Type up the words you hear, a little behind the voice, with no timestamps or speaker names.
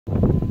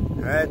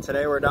Alright,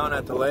 today we're down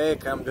at the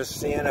lake. I'm just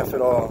seeing if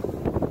it'll...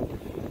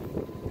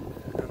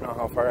 I don't know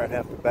how far I'd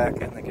have to back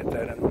in to get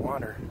that in the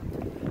water.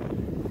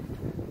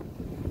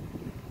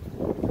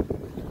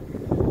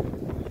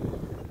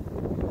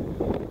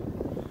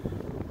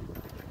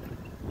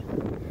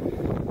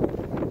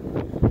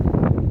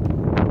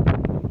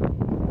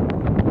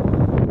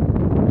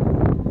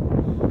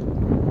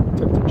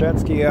 Took the jet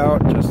ski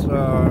out, just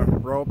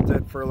roped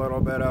it for a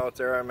little bit out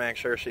there and make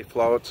sure she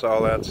floats,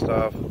 all that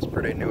stuff. It's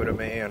pretty new to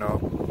me, you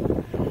know.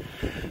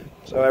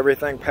 So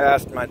everything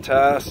passed my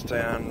test,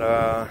 and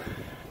we're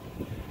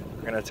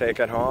going to take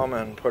it home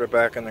and put it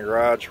back in the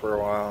garage for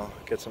a while,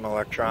 get some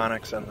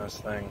electronics in this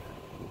thing.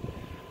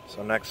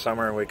 So next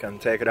summer we can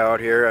take it out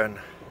here and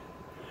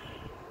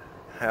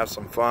have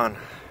some fun.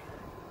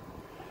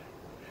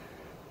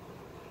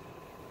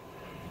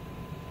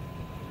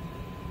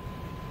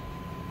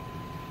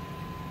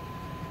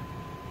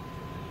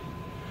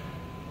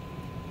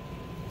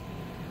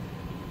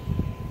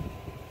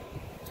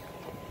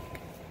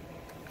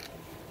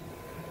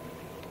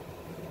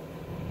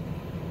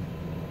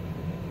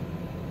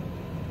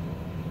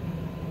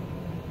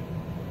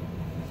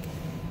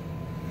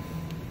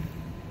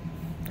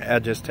 I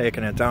had just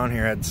taken it down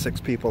here, I had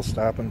 6 people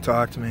stop and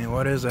talk to me.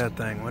 What is that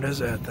thing? What is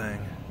that thing?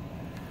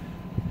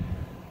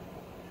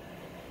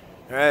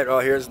 Alright, well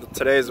here's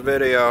today's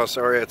video.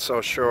 Sorry it's so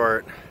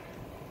short.